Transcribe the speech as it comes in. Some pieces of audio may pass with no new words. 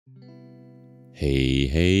Hey,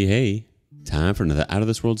 hey, hey. Time for another out of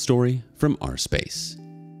this world story from rSpace.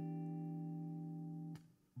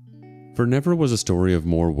 For never was a story of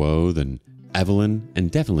more woe than Evelyn, and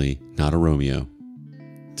definitely not a Romeo.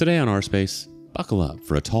 Today on rSpace, buckle up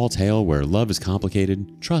for a tall tale where love is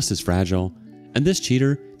complicated, trust is fragile, and this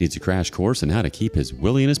cheater needs a crash course in how to keep his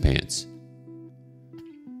willy in his pants.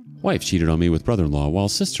 Wife cheated on me with brother-in-law while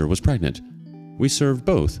sister was pregnant. We served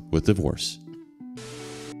both with divorce.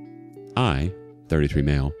 I, 33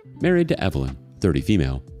 male, married to Evelyn, 30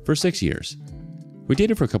 female, for 6 years. We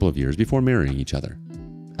dated for a couple of years before marrying each other.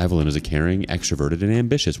 Evelyn is a caring, extroverted, and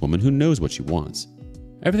ambitious woman who knows what she wants.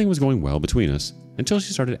 Everything was going well between us until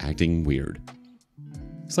she started acting weird.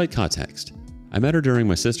 Slight context. I met her during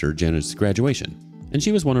my sister Jenna's graduation, and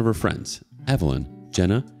she was one of her friends. Evelyn,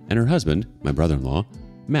 Jenna, and her husband, my brother-in-law,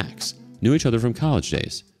 Max, knew each other from college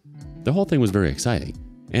days. The whole thing was very exciting,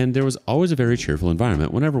 and there was always a very cheerful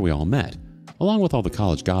environment whenever we all met, along with all the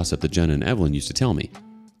college gossip that Jenna and Evelyn used to tell me.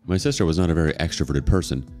 My sister was not a very extroverted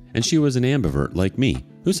person, and she was an ambivert like me,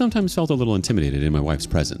 who sometimes felt a little intimidated in my wife's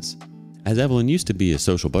presence, as Evelyn used to be a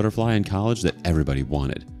social butterfly in college that everybody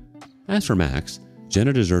wanted. As for Max,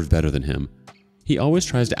 Jenna deserved better than him. He always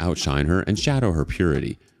tries to outshine her and shadow her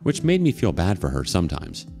purity, which made me feel bad for her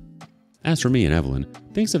sometimes. As for me and Evelyn,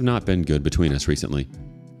 things have not been good between us recently.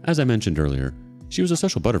 As I mentioned earlier, she was a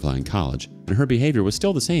social butterfly in college, and her behavior was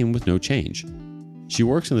still the same with no change. She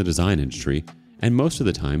works in the design industry, and most of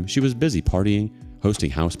the time she was busy partying,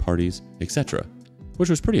 hosting house parties, etc., which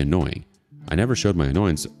was pretty annoying. I never showed my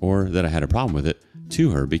annoyance or that I had a problem with it to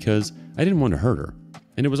her because I didn't want to hurt her,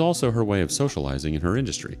 and it was also her way of socializing in her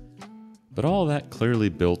industry. But all of that clearly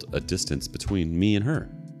built a distance between me and her.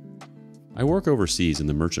 I work overseas in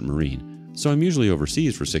the merchant marine, so I'm usually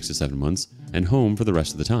overseas for 6 to 7 months and home for the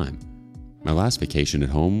rest of the time. My last vacation at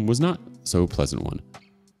home was not so pleasant one.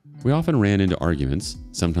 We often ran into arguments,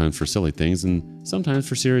 sometimes for silly things and sometimes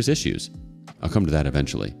for serious issues. I'll come to that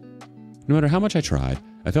eventually. No matter how much I tried,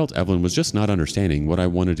 I felt Evelyn was just not understanding what I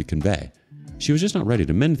wanted to convey. She was just not ready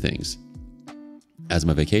to mend things. As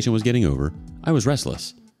my vacation was getting over, I was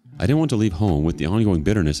restless. I didn't want to leave home with the ongoing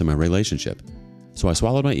bitterness in my relationship. So I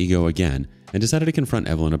swallowed my ego again and decided to confront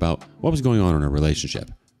Evelyn about what was going on in our relationship.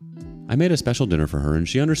 I made a special dinner for her and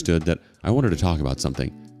she understood that I wanted to talk about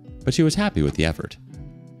something, but she was happy with the effort.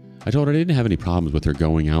 I told her I didn't have any problems with her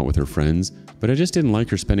going out with her friends, but I just didn't like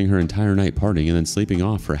her spending her entire night partying and then sleeping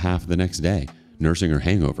off for half of the next day, nursing her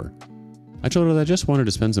hangover. I told her that I just wanted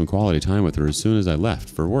to spend some quality time with her as soon as I left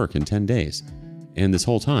for work in 10 days. And this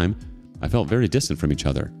whole time, I felt very distant from each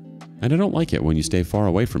other, and I don't like it when you stay far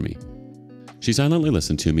away from me. She silently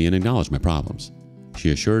listened to me and acknowledged my problems.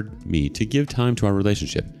 She assured me to give time to our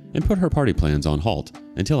relationship and put her party plans on halt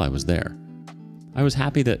until I was there. I was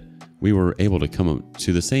happy that we were able to come up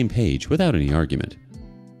to the same page without any argument.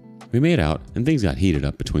 We made out and things got heated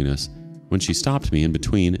up between us when she stopped me in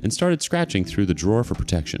between and started scratching through the drawer for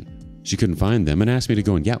protection. She couldn't find them and asked me to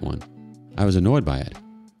go and get one. I was annoyed by it.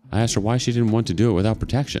 I asked her why she didn't want to do it without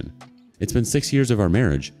protection. It's been 6 years of our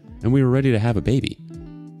marriage and we were ready to have a baby.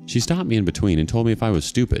 She stopped me in between and told me if I was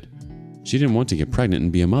stupid. She didn't want to get pregnant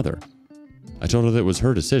and be a mother. I told her that it was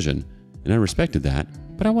her decision, and I respected that,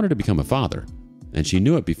 but I wanted to become a father, and she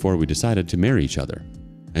knew it before we decided to marry each other,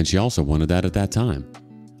 and she also wanted that at that time.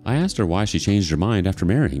 I asked her why she changed her mind after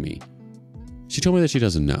marrying me. She told me that she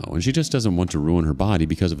doesn't know, and she just doesn't want to ruin her body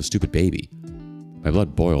because of a stupid baby. My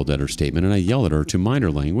blood boiled at her statement, and I yelled at her to mind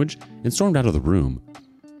her language and stormed out of the room.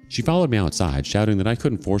 She followed me outside, shouting that I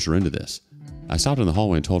couldn't force her into this. I stopped in the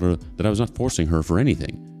hallway and told her that I was not forcing her for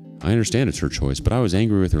anything. I understand it's her choice, but I was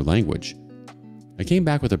angry with her language. I came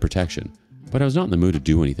back with a protection, but I was not in the mood to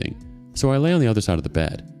do anything, so I lay on the other side of the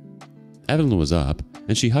bed. Evelyn was up,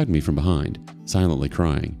 and she hugged me from behind, silently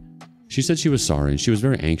crying. She said she was sorry and she was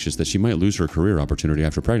very anxious that she might lose her career opportunity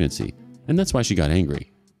after pregnancy, and that's why she got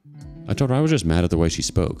angry. I told her I was just mad at the way she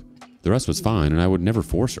spoke. The rest was fine and I would never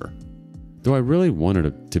force her. Though I really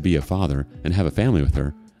wanted to be a father and have a family with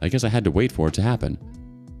her, I guess I had to wait for it to happen.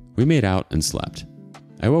 We made out and slept.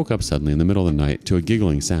 I woke up suddenly in the middle of the night to a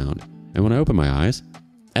giggling sound, and when I opened my eyes,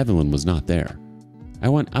 Evelyn was not there. I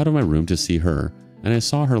went out of my room to see her, and I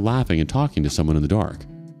saw her laughing and talking to someone in the dark.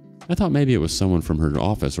 I thought maybe it was someone from her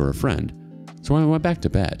office or a friend, so I went back to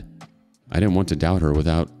bed. I didn't want to doubt her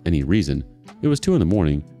without any reason. It was 2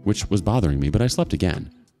 a.m, which was bothering me, but I slept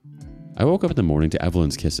again. I woke up in the morning to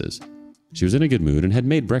Evelyn's kisses. She was in a good mood and had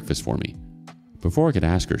made breakfast for me. Before I could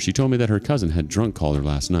ask her, she told me that her cousin had drunk called her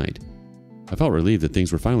last night. I felt relieved that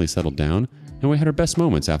things were finally settled down, and we had our best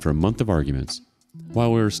moments after a month of arguments.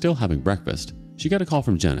 While we were still having breakfast, she got a call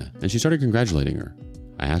from Jenna, and she started congratulating her.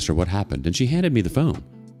 I asked her what happened, and she handed me the phone.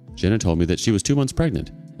 Jenna told me that she was 2 months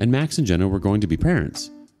pregnant, and Max and Jenna were going to be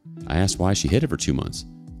parents. I asked why she hid it for 2 months,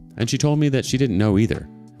 and she told me that she didn't know either,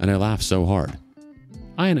 and I laughed so hard.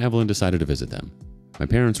 I and Evelyn decided to visit them. My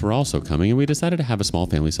parents were also coming, and we decided to have a small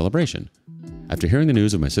family celebration. After hearing the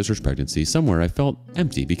news of my sister's pregnancy, somewhere I felt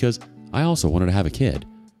empty because I also wanted to have a kid.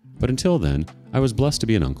 But until then, I was blessed to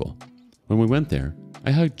be an uncle. When we went there,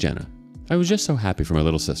 I hugged Jenna. I was just so happy for my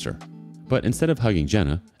little sister. But instead of hugging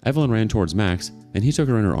Jenna, Evelyn ran towards Max, and he took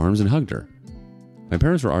her in her arms and hugged her. My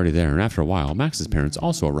parents were already there, and after a while, Max's parents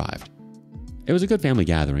also arrived. It was a good family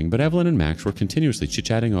gathering, but Evelyn and Max were continuously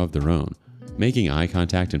chit-chatting of their own, making eye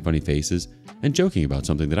contact and funny faces, and joking about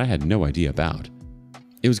something that I had no idea about.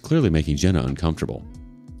 It was clearly making Jenna uncomfortable.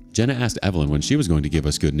 Jenna asked Evelyn when she was going to give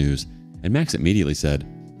us good news, and Max immediately said,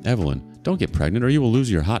 "Evelyn, don't get pregnant or you will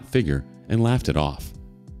lose your hot figure," and laughed it off.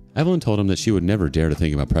 Evelyn told him that she would never dare to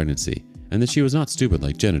think about pregnancy, and that she was not stupid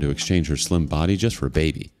like Jenna to exchange her slim body just for a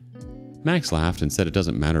baby. Max laughed and said it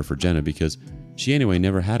doesn't matter for Jenna because she anyway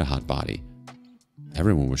never had a hot body.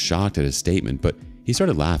 Everyone was shocked at his statement, but he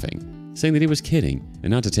started laughing, saying that he was kidding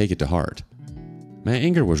and not to take it to heart. My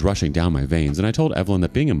anger was rushing down my veins, and I told Evelyn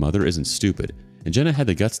that being a mother isn't stupid, and Jenna had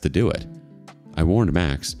the guts to do it. I warned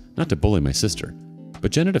Max not to bully my sister,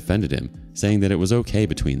 but Jenna defended him, saying that it was okay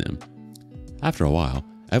between them. After a while,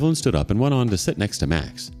 Evelyn stood up and went on to sit next to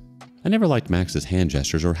Max. I never liked Max's hand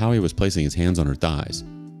gestures or how he was placing his hands on her thighs.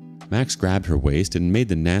 Max grabbed her waist and made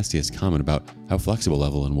the nastiest comment about how flexible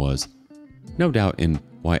Evelyn was. No doubt in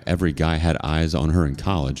why every guy had eyes on her in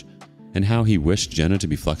college, and how he wished Jenna to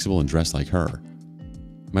be flexible and dress like her.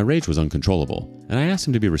 My rage was uncontrollable, and I asked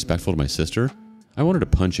him to be respectful to my sister. I wanted to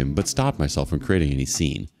punch him, but stopped myself from creating any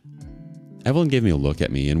scene. Evelyn gave me a look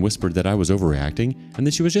at me and whispered that I was overreacting and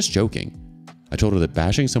that she was just joking. I told her that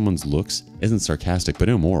bashing someone's looks isn't sarcastic but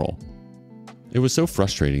immoral. It was so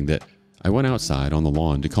frustrating that I went outside on the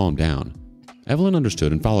lawn to calm down. Evelyn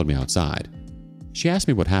understood and followed me outside. She asked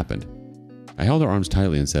me what happened. I held her arms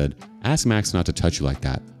tightly and said, "Ask Max not to touch you like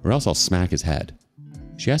that, or else I'll smack his head."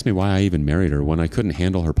 She asked me why I even married her when I couldn't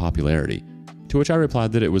handle her popularity, to which I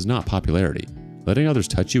replied that it was not popularity. Letting others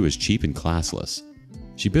touch you is cheap and classless.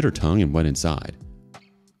 She bit her tongue and went inside.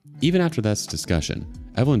 Even after that discussion,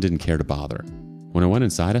 Evelyn didn't care to bother. When I went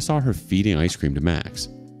inside, I saw her feeding ice cream to Max.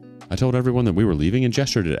 I told everyone that we were leaving and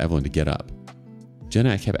gestured at Evelyn to get up.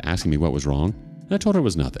 Jenna kept asking me what was wrong, and I told her it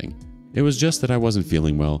was nothing. It was just that I wasn't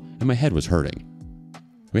feeling well and my head was hurting.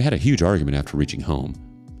 We had a huge argument after reaching home.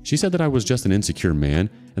 She said that I was just an insecure man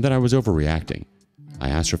and that I was overreacting. I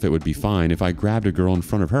asked her if it would be fine if I grabbed a girl in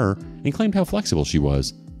front of her and claimed how flexible she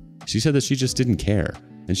was. She said that she just didn't care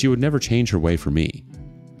and she would never change her way for me.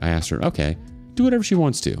 I asked her, "Okay, do whatever she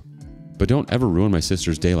wants to, but don't ever ruin my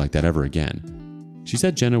sister's day like that ever again." She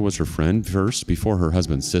said Jenna was her friend first before her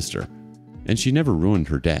husband's sister, and she never ruined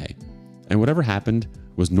her day, and whatever happened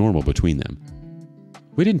was normal between them.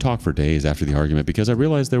 We didn't talk for days after the argument because I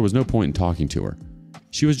realized there was no point in talking to her.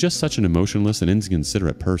 She was just such an emotionless and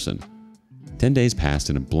inconsiderate person. 10 days passed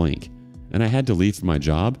in a blink, and I had to leave my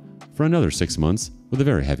job for another 6 months with a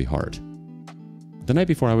very heavy heart. The night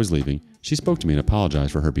before I was leaving, she spoke to me and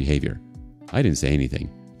apologized for her behavior. I didn't say anything,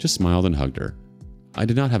 just smiled and hugged her. I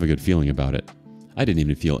did not have a good feeling about it. I didn't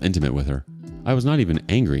even feel intimate with her. I was not even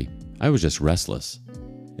angry. I was just restless.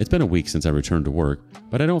 It's been a week since I returned to work,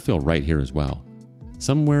 but I don't feel right here as well.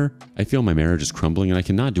 Somewhere, I feel my marriage is crumbling and I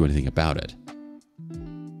cannot do anything about it.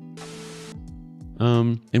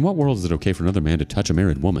 In what world is it okay for another man to touch a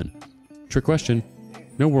married woman? Trick question.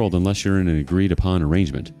 No world unless you're in an agreed upon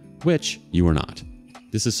arrangement, which you are not.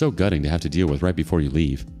 This is so gutting to have to deal with right before you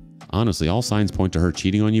leave. Honestly, all signs point to her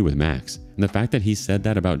cheating on you with Max, and the fact that he said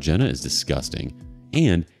that about Jenna is disgusting.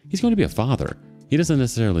 And he's going to be a father. He doesn't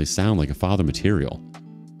necessarily sound like a father material.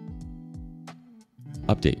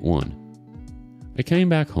 Update 1. I came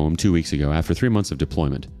back home 2 weeks ago after 3 months of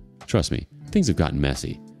deployment. Trust me, things have gotten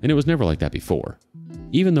messy, and it was never like that before.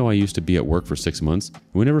 Even though I used to be at work for 6 months,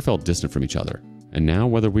 we never felt distant from each other. And now,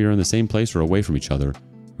 whether we are in the same place or away from each other,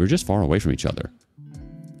 we're just far away from each other.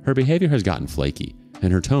 Her behavior has gotten flaky,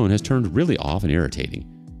 and her tone has turned really off and irritating.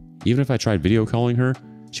 Even if I tried video calling her,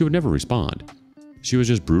 she would never respond. She was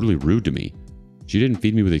just brutally rude to me. She didn't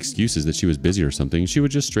feed me with excuses that she was busy or something. She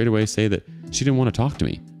would just straight away say that she didn't want to talk to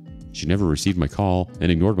me. She never received my call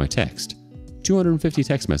and ignored my text. 250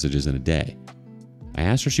 text messages in a day. I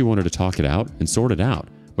asked her if she wanted to talk it out and sort it out,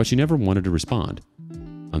 but she never wanted to respond.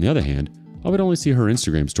 On the other hand, I would only see her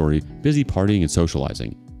Instagram story busy partying and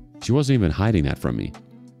socializing. She wasn't even hiding that from me.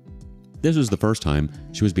 This was the first time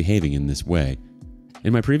she was behaving in this way.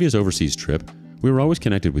 In my previous overseas trip, we were always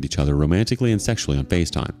connected with each other romantically and sexually on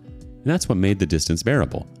FaceTime, and that's what made the distance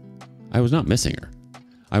bearable. I was not missing her.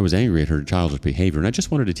 I was angry at her childish behavior, and I just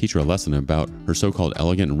wanted to teach her a lesson about her so-called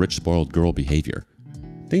elegant and rich spoiled girl behavior.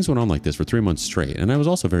 Things went on like this for 3 months straight, and I was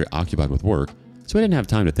also very occupied with work, so I didn't have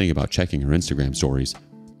time to think about checking her Instagram stories.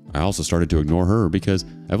 I also started to ignore her because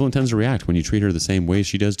Evelyn tends to react when you treat her the same way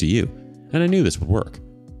she does to you, and I knew this would work.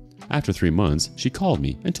 After 3 months, she called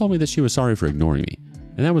me and told me that she was sorry for ignoring me,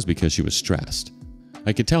 and that was because she was stressed.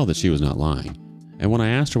 I could tell that she was not lying, and when I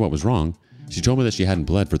asked her what was wrong, she told me that she hadn't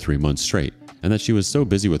bled for 3 months straight, and that she was so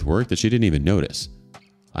busy with work that she didn't even notice.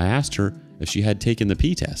 I asked her if she had taken the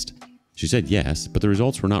P test. She said yes, but the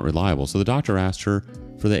results were not reliable, so the doctor asked her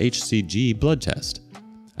for the HCG blood test.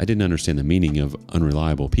 I didn't understand the meaning of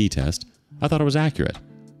unreliable P test. I thought it was accurate.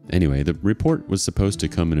 Anyway, the report was supposed to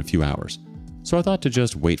come in a few hours, so I thought to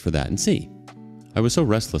just wait for that and see. I was so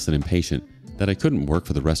restless and impatient that I couldn't work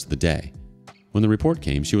for the rest of the day. When the report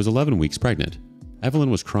came, she was 11 weeks pregnant.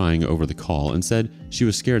 Evelyn was crying over the call and said she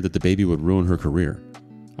was scared that the baby would ruin her career.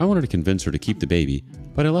 I wanted to convince her to keep the baby,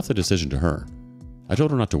 but I left the decision to her. I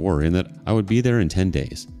told her not to worry and that I would be there in 10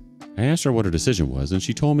 days. I asked her what her decision was, and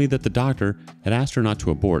she told me that the doctor had asked her not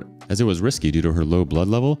to abort as it was risky due to her low blood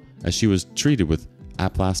level, as she was treated with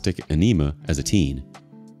aplastic anemia as a teen.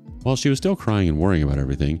 While she was still crying and worrying about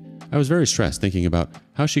everything, I was very stressed thinking about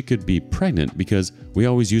how she could be pregnant because we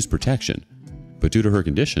always use protection. But due to her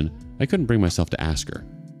condition, I couldn't bring myself to ask her.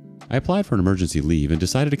 I applied for an emergency leave and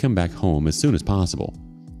decided to come back home as soon as possible.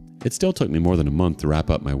 It still took me more than a month to wrap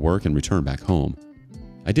up my work and return back home.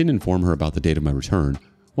 I didn't inform her about the date of my return,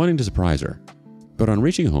 wanting to surprise her. But on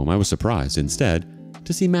reaching home, I was surprised, instead,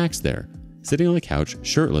 to see Max there, sitting on the couch,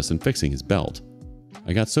 shirtless and fixing his belt.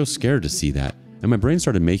 I got so scared to see that, and my brain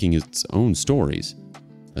started making its own stories.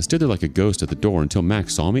 I stood there like a ghost at the door until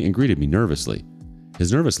Max saw me and greeted me nervously.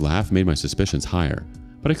 His nervous laugh made my suspicions higher,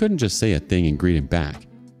 but I couldn't just say a thing and greet him back.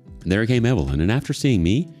 There came Evelyn, and after seeing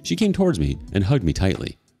me, she came towards me and hugged me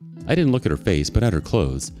tightly. I didn't look at her face, but at her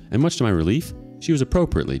clothes, and much to my relief, she was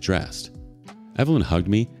appropriately dressed. Evelyn hugged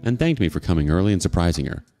me and thanked me for coming early and surprising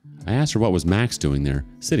her. I asked her what was Max doing there,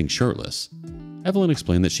 sitting shirtless. Evelyn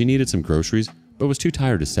explained that she needed some groceries, but was too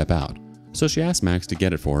tired to step out, so she asked Max to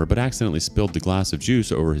get it for her, but accidentally spilled the glass of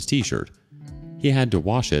juice over his t-shirt. He had to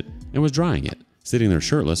wash it and was drying it, sitting there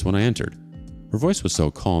shirtless when I entered. Her voice was so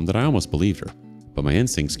calm that I almost believed her, but my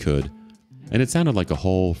instincts could, and it sounded like a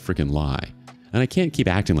whole freaking lie, and I can't keep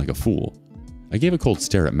acting like a fool. I gave a cold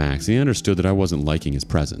stare at Max, and he understood that I wasn't liking his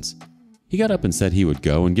presence. He got up and said he would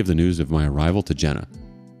go and give the news of my arrival to Jenna.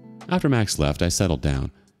 After Max left, I settled down.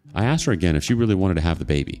 I asked her again if she really wanted to have the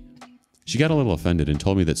baby. She got a little offended and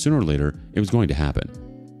told me that sooner or later it was going to happen.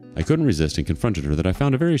 I couldn't resist and confronted her that I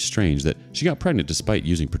found it very strange that she got pregnant despite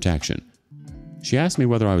using protection. She asked me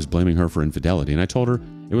whether I was blaming her for infidelity, and I told her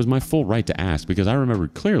it was my full right to ask because I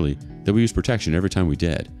remembered clearly that we used protection every time we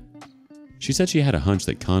did. She said she had a hunch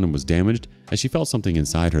that condom was damaged as she felt something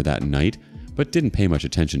inside her that night, but didn't pay much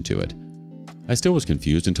attention to it. I still was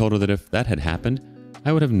confused and told her that if that had happened,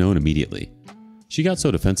 I would have known immediately. She got so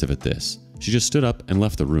defensive at this, she just stood up and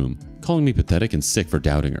left the room, calling me pathetic and sick for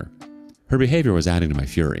doubting her. Her behavior was adding to my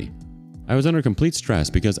fury. I was under complete stress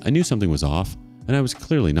because I knew something was off, and I was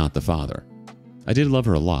clearly not the father. I did love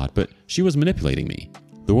her a lot, but she was manipulating me.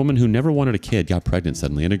 The woman who never wanted a kid got pregnant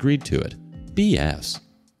suddenly and agreed to it. BS.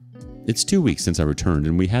 It's 2 weeks since I returned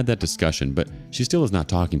and we had that discussion, but she still is not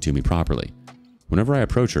talking to me properly. Whenever I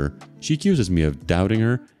approach her, she accuses me of doubting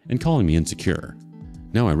her and calling me insecure.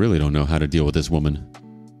 Now I really don't know how to deal with this woman.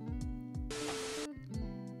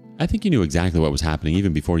 I think you knew exactly what was happening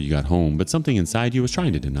even before you got home, but something inside you was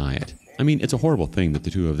trying to deny it. I mean, it's a horrible thing that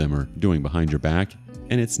the two of them are doing behind your back,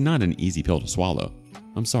 and it's not an easy pill to swallow.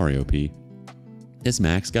 I'm sorry, OP. This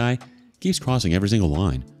Max guy keeps crossing every single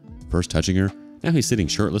line. First touching her, now he's sitting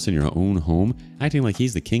shirtless in your own home, acting like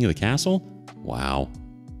he's the king of the castle? Wow.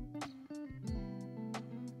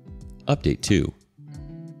 Update 2.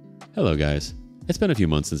 Hello guys. It's been a few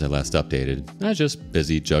months since I last updated. I was just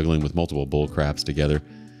busy juggling with multiple bullcraps together.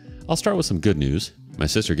 I'll start with some good news. My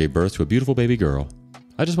sister gave birth to a beautiful baby girl.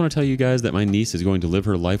 I just want to tell you guys that my niece is going to live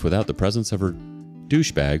her life without the presence of her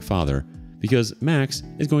douchebag father, because Max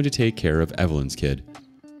is going to take care of Evelyn's kid.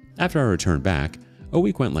 After I returned back, a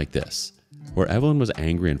week went like this, where Evelyn was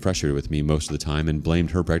angry and frustrated with me most of the time and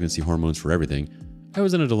blamed her pregnancy hormones for everything. I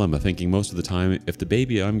was in a dilemma thinking most of the time if the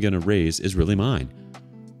baby I'm going to raise is really mine.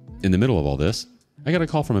 In the middle of all this, I got a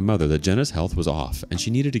call from my mother that Jenna's health was off and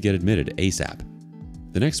she needed to get admitted ASAP.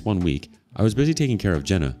 The next 1 week, I was busy taking care of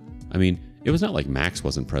Jenna. I mean, it was not like Max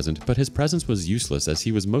wasn't present, but his presence was useless as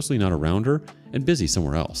he was mostly not around her and busy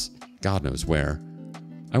somewhere else. God knows where.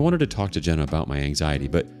 I wanted to talk to Jenna about my anxiety,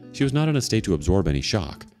 but she was not in a state to absorb any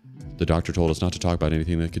shock. The doctor told us not to talk about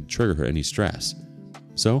anything that could trigger her any stress.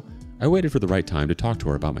 So I waited for the right time to talk to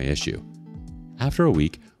her about my issue. After a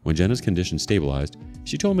week, when Jenna's condition stabilized,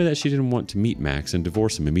 she told me that she didn't want to meet Max and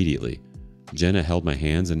divorce him immediately. Jenna held my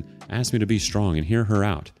hands and asked me to be strong and hear her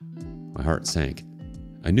out. My heart sank.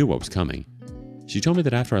 I knew what was coming. She told me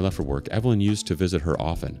that after I left for work, Evelyn used to visit her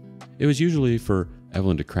often. It was usually for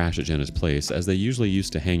Evelyn to crash at Jenna's place, as they usually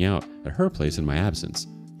used to hang out at her place in my absence.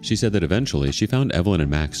 She said that eventually she found Evelyn and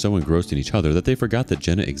Max so engrossed in each other that they forgot that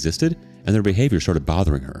Jenna existed and their behavior started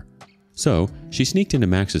bothering her. So she sneaked into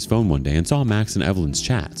Max's phone one day and saw Max and Evelyn's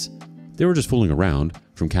chats. They were just fooling around,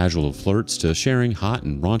 from casual flirts to sharing hot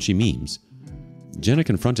and raunchy memes. Jenna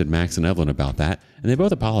confronted Max and Evelyn about that, and they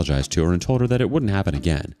both apologized to her and told her that it wouldn't happen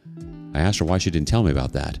again. I asked her why she didn't tell me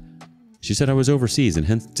about that. She said I was overseas and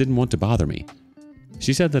hence didn't want to bother me.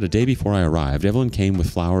 She said that a day before I arrived, Evelyn came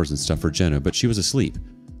with flowers and stuff for Jenna, but she was asleep.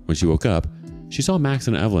 When she woke up, she saw Max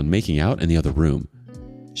and Evelyn making out in the other room.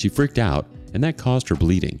 She freaked out, and that caused her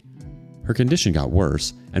bleeding. Her condition got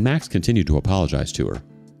worse, and Max continued to apologize to her.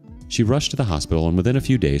 She rushed to the hospital, and within a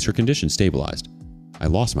few days, her condition stabilized. I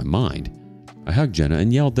lost my mind. I hugged Jenna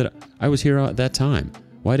and yelled that I was here at that time.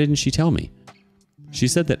 Why didn't she tell me? She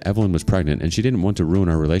said that Evelyn was pregnant and she didn't want to ruin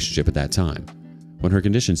our relationship at that time. When her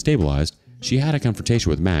condition stabilized, she had a confrontation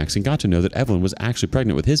with Max and got to know that Evelyn was actually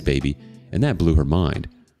pregnant with his baby, and that blew her mind.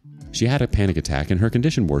 She had a panic attack and her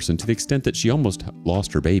condition worsened to the extent that she almost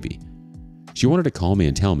lost her baby. She wanted to call me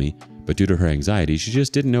and tell me, but due to her anxiety, she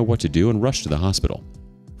just didn't know what to do and rushed to the hospital.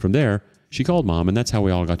 From there, she called Mom, and that's how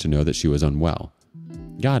we all got to know that she was unwell.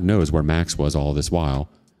 God knows where Max was all this while.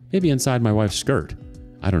 Maybe inside my wife's skirt.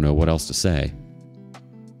 I don't know what else to say.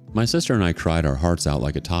 My sister and I cried our hearts out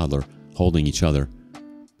like a toddler, holding each other.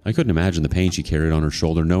 I couldn't imagine the pain she carried on her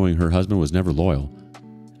shoulder knowing her husband was never loyal.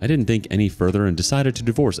 I didn't think any further and decided to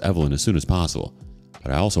divorce Evelyn as soon as possible,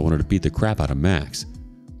 but I also wanted to beat the crap out of Max.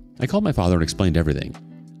 I called my father and explained everything.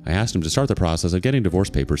 I asked him to start the process of getting divorce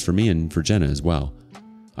papers for me and for Jenna as well.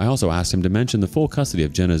 I also asked him to mention the full custody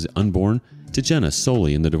of Jenna's unborn to Jenna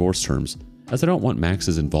solely in the divorce terms, as I don't want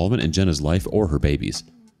Max's involvement in Jenna's life or her baby's.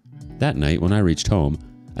 That night, when I reached home,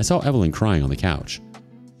 I saw Evelyn crying on the couch.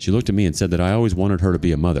 She looked at me and said that I always wanted her to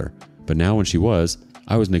be a mother, but now when she was,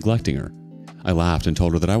 I was neglecting her. I laughed and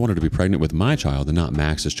told her that I wanted to be pregnant with my child and not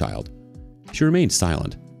Max's child. She remained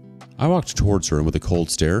silent. I walked towards her and with a cold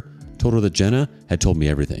stare, told her that Jenna had told me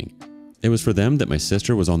everything. It was for them that my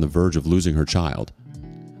sister was on the verge of losing her child.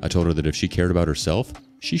 I told her that if she cared about herself,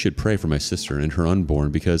 she should pray for my sister and her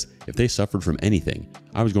unborn, because if they suffered from anything,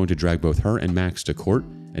 I was going to drag both her and Max to court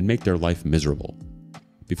and make their life miserable.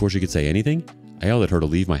 Before she could say anything, I yelled at her to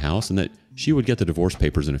leave my house and that she would get the divorce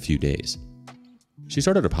papers in a few days. She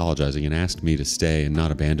started apologizing and asked me to stay and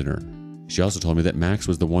not abandon her. She also told me that Max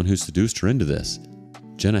was the one who seduced her into this.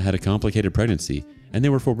 Jenna had a complicated pregnancy and they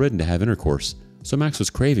were forbidden to have intercourse, so Max was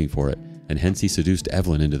craving for it, and hence he seduced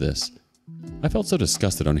Evelyn into this. I felt so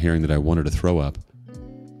disgusted on hearing that I wanted to throw up.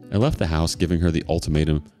 I left the house, giving her the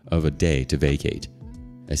ultimatum of a day to vacate.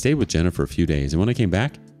 I stayed with Jenna for a few days, and when I came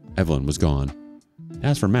back, Evelyn was gone.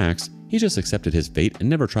 As for Max, he just accepted his fate and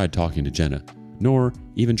never tried talking to Jenna, nor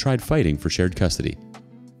even tried fighting for shared custody.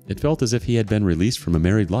 It felt as if he had been released from a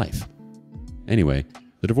married life. Anyway,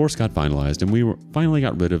 the divorce got finalized and we finally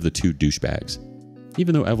got rid of the two douchebags.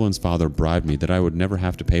 Even though Evelyn's father bribed me that I would never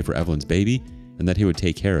have to pay for Evelyn's baby and that he would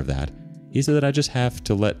take care of that, he said that I just have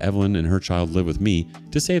to let Evelyn and her child live with me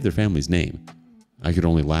to save their family's name. I could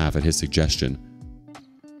only laugh at his suggestion.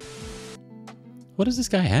 What does this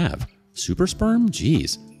guy have? Super sperm?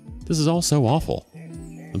 Jeez, this is all so awful.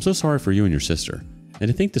 I'm so sorry for you and your sister, and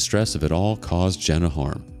to think the stress of it all caused Jenna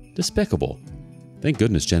harm. Despicable. Thank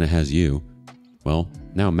goodness Jenna has you. Well,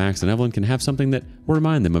 now Max and Evelyn can have something that will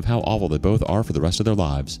remind them of how awful they both are for the rest of their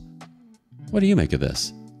lives. What do you make of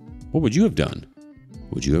this? What would you have done?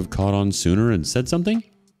 Would you have caught on sooner and said something?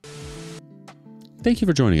 Thank you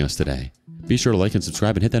for joining us today. Be sure to like and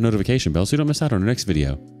subscribe and hit that notification bell so you don't miss out on our next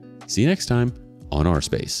video. See you next time on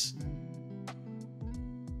rSpace.